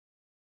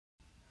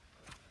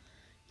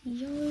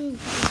Yo,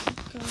 what's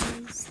up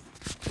guys?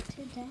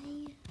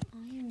 Today I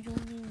am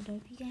joining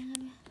Dopey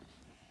Gab,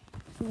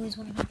 who is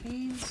one of my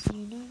fans,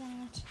 you know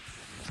that.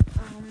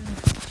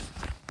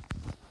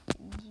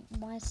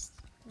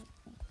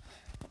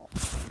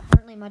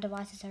 Apparently my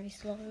device is very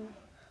slow.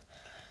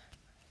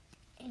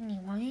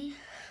 Anyway,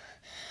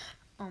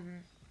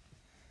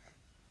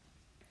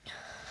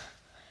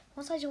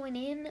 once I join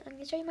in, I'm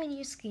gonna show you my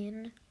new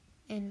skin,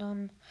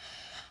 and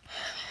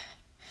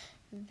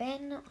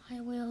then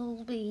I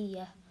will be,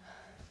 yeah,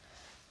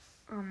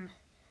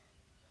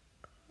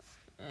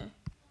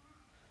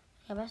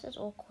 that's just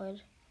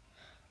awkward.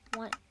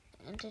 White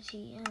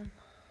entity,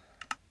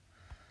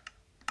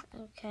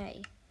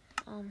 okay,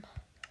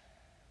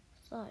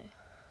 so,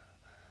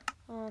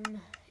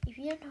 if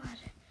you don't know how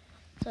to,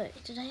 so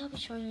today I'll be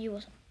showing you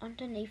what's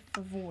underneath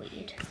the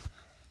void.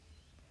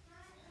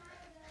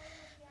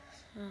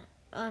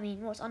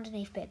 What's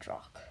underneath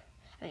bedrock.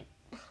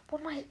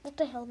 What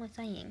the hell am I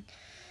saying?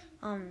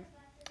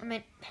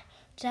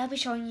 Today I'll be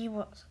showing you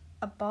what's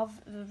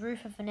above the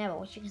roof of the nether,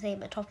 which you can see at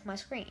the top of my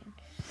screen.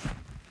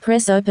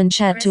 Press open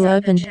chat to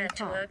open.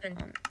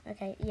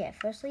 Okay, yeah,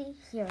 firstly,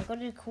 here, I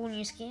got a cool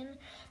new skin. I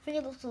think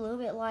it looks a little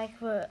bit like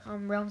the,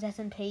 Realms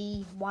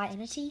SMP white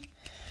entity.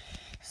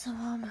 So,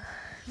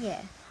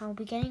 yeah, I'll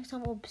be getting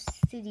some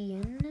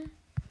obsidian.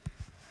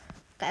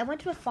 Okay, I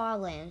went to the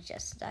Firelands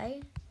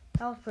yesterday.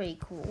 That was pretty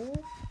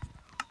cool.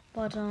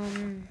 But,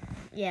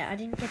 yeah, I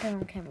didn't get that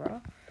on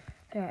camera.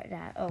 Like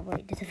that. Oh,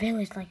 wait, there's a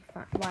village, like,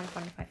 right in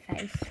front of my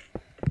face.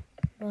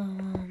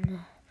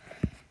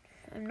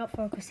 I'm not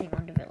focusing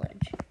on the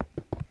village.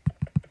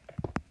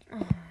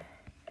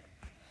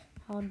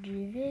 I'll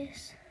do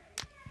this,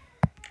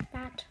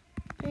 that,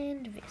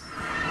 and this.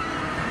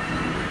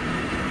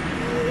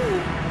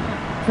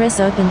 Press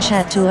open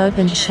chat to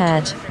open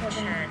chat.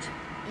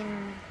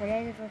 In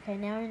creative, okay,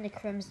 now in the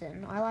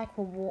crimson. I like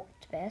the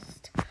warped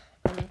best.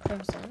 I'm in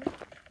crimson.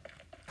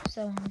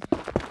 So,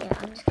 yeah,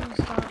 I'm just gonna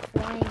start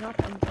flying up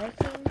and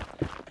breaking.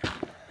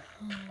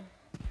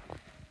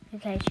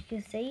 Okay, as you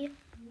can see,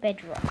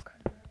 bedrock.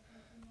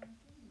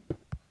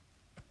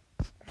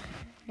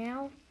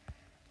 Now,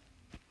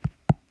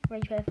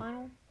 ready for the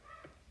final.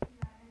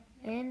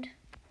 And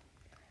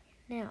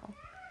now,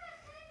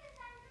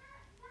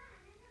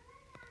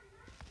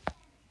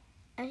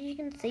 as you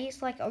can see,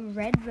 it's like a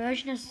red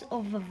version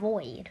of the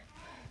void.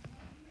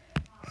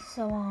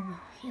 So,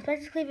 it's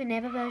basically the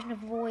nether version of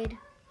void.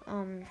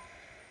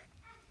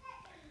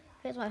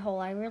 Here's my hole.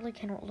 I really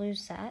cannot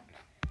lose that.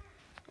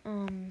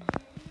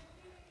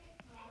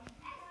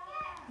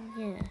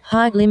 Yeah.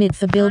 Height limit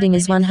for building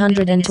is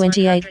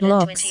 128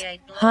 blocks.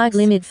 Height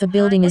limit for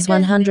building is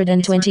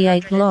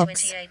 128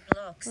 blocks.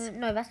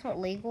 No, that's not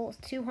legal. It's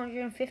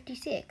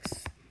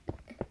 256.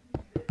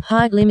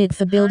 Height limit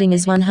for building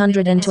is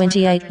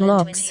 128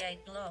 blocks.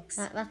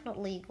 That's not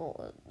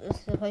legal.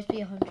 It's supposed to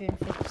be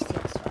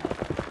 156,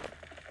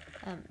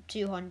 right?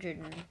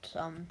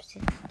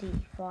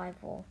 265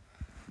 or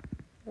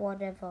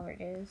whatever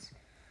it is.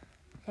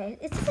 Okay,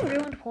 is this a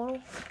ruined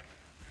portal?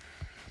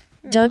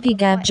 Dopey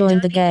Gab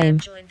joined the game.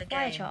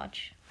 Fire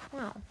charge.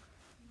 Wow.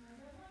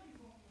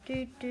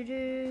 Do do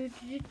do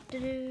do do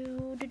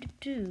do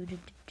do do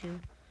do do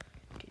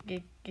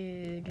do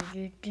do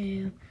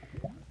do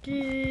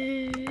do.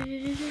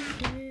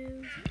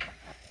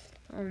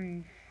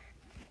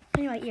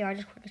 Anyway, yeah, I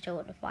just quickly show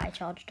what the fire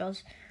charge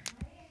does.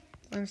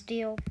 On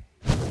steel,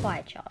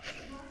 fire charge.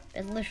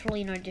 There's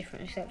literally no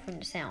difference except from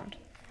the sound.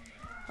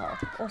 Oh,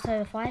 also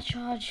the fire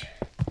charge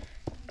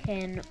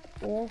can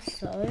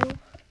also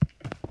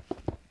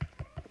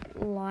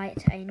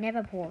light a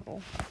nether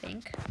portal, I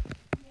think.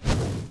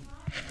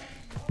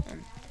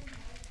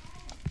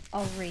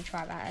 I'll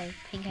retry that. I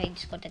think I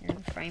just got that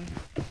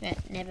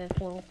nether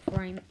portal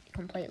frame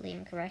completely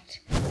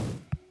incorrect.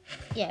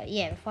 Yeah,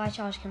 the fire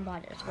charge can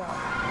light it as well.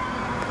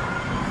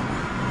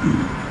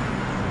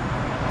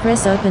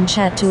 Press open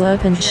chat to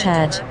open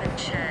chat.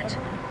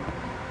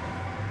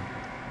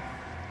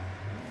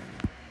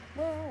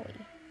 Where are we?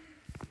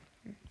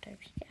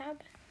 Dopey Gab?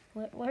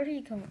 Where are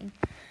you going?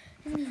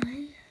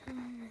 Anyway,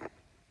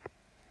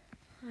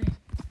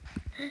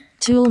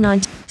 Tool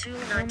 9.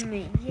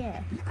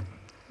 yeah.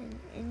 And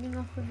ending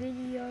off the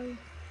video.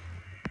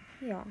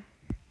 Yeah.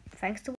 Thanks to